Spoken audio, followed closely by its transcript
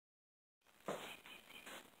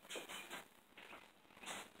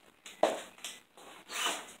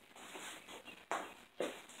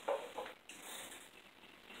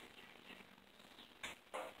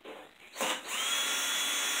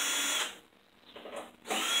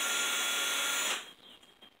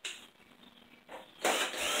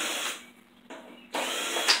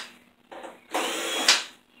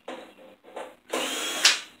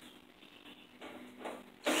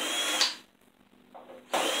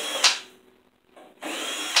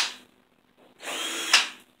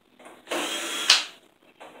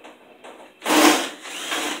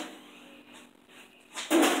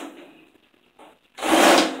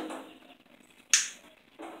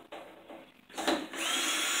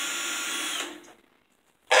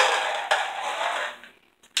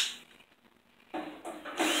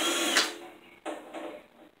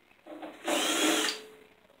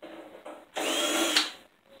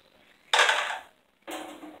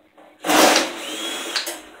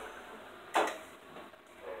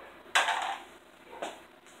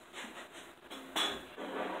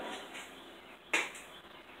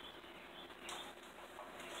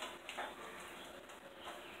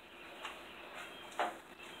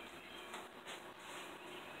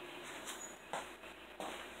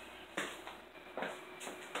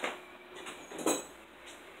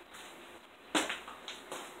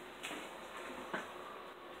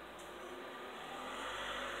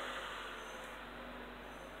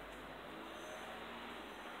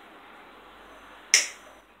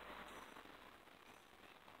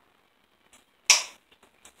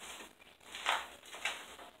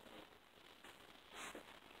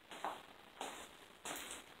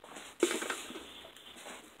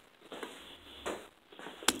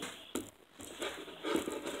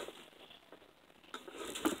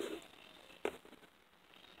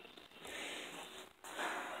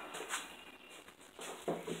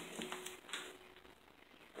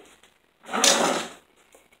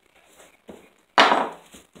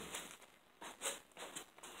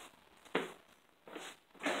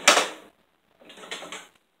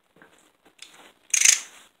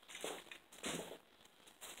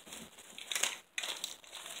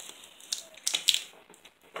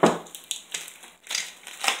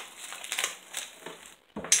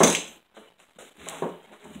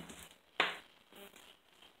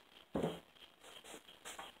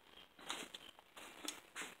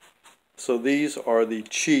So these are the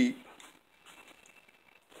cheap,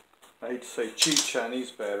 I hate to say cheap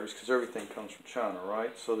Chinese batteries because everything comes from China,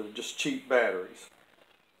 right? So they're just cheap batteries.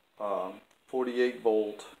 48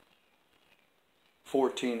 volt,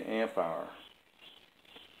 14 amp hour.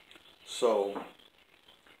 So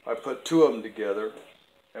I put two of them together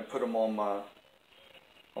and put them on the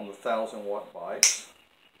 1000-watt bikes.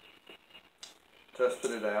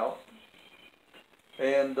 Tested it out,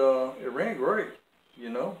 and it ran great,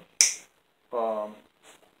 you know.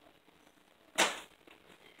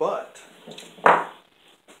 But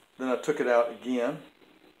then I took it out again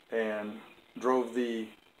and drove the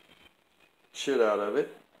shit out of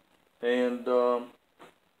it, and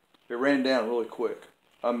it ran down really quick.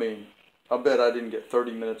 I mean, I bet I didn't get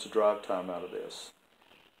 30 minutes of drive time out of this,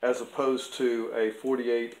 as opposed to a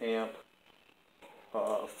 48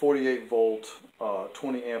 volt,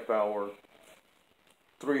 20 amp hour,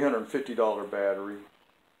 $350 battery,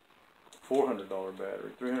 $400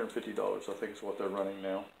 battery, $350 I think is what they're running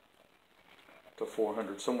now, to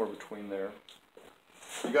 $400, somewhere between there.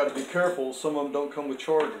 You got to be careful, some of them don't come with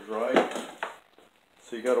chargers, right?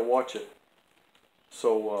 So you got to watch it.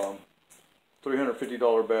 So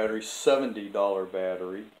 $350 battery, $70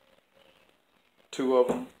 battery, two of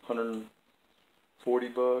them, 140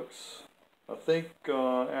 bucks. I think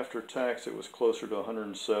after tax it was closer to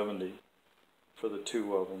 170 for the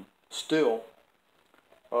two of them. Still,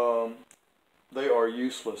 they are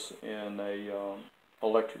useless in a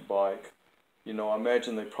electric bike. You know, I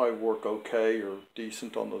imagine they probably work okay or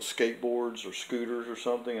decent on those skateboards or scooters or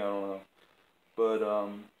something. I don't know. But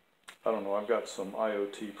I don't know. I've got some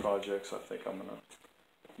IoT projects I think I'm going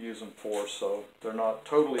to use them for, so they're not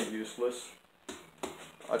totally useless.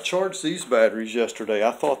 I charged these batteries yesterday.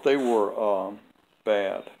 I thought they were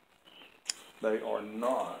bad. They are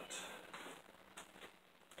not.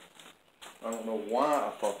 I don't know why I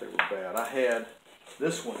thought they were bad. I had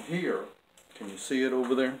this one here. Can you see it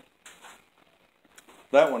over there?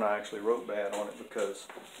 That one I actually wrote bad on it because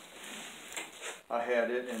I had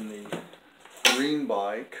it in the green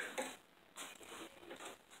bike.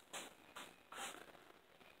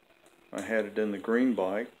 I had it in the green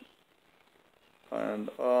bike. And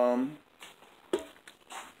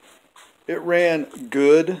it ran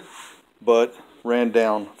good, but ran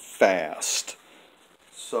down fast.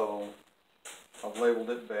 So I've labeled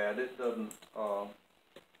it bad. It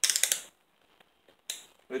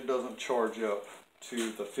doesn't charge up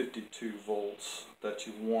to the 52 volts that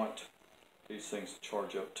you want these things to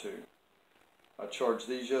charge up to. I charged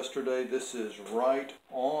these yesterday. This is right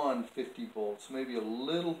on 50 volts, maybe a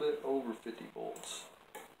little bit over 50 volts.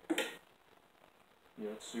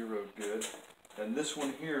 Yeah, it's zeroed good. And this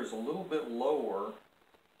one here is a little bit lower.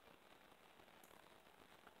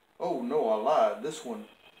 Oh no, I lied. This one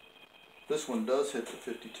does hit the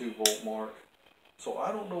 52 volt mark. So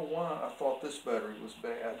I don't know why I thought this battery was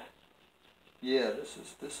bad. Yeah, this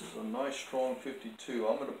is a nice strong 52.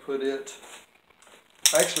 I'm going to put it,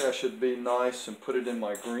 actually I should be nice and put it in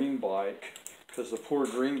my green bike, because the poor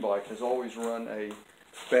green bike has always run a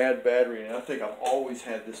bad battery, and I think I've always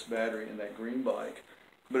had this battery in that green bike.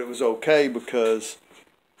 But it was okay because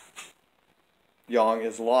Yang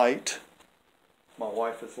is light, my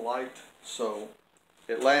wife is light, so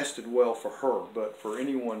it lasted well for her. But for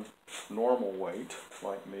anyone normal weight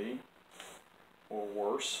like me or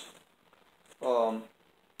worse,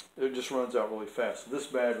 it just runs out really fast. This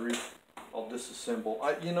battery I'll disassemble.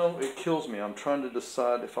 You know, it kills me. I'm trying to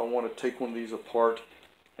decide if I want to take one of these apart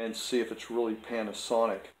and see if it's really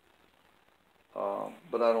Panasonic.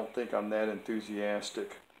 But I don't think I'm that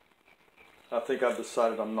enthusiastic. I think I've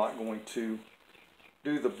decided I'm not going to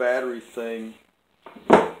do the battery thing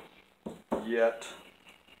yet.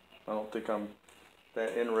 I don't think I'm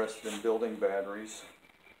that interested in building batteries.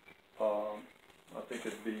 I think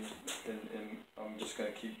it'd be, I'm just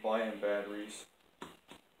going to keep buying batteries.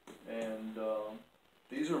 And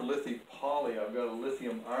these are lithium poly. I've got a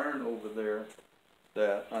lithium iron over there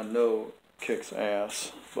that I know kicks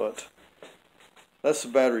ass, but that's the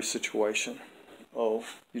battery situation. Oh,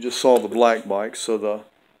 you just saw the black bike, so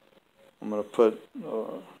I'm going to put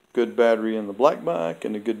a good battery in the black bike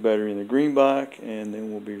and a good battery in the green bike, and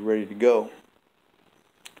then we'll be ready to go.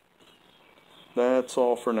 That's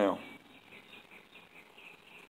all for now.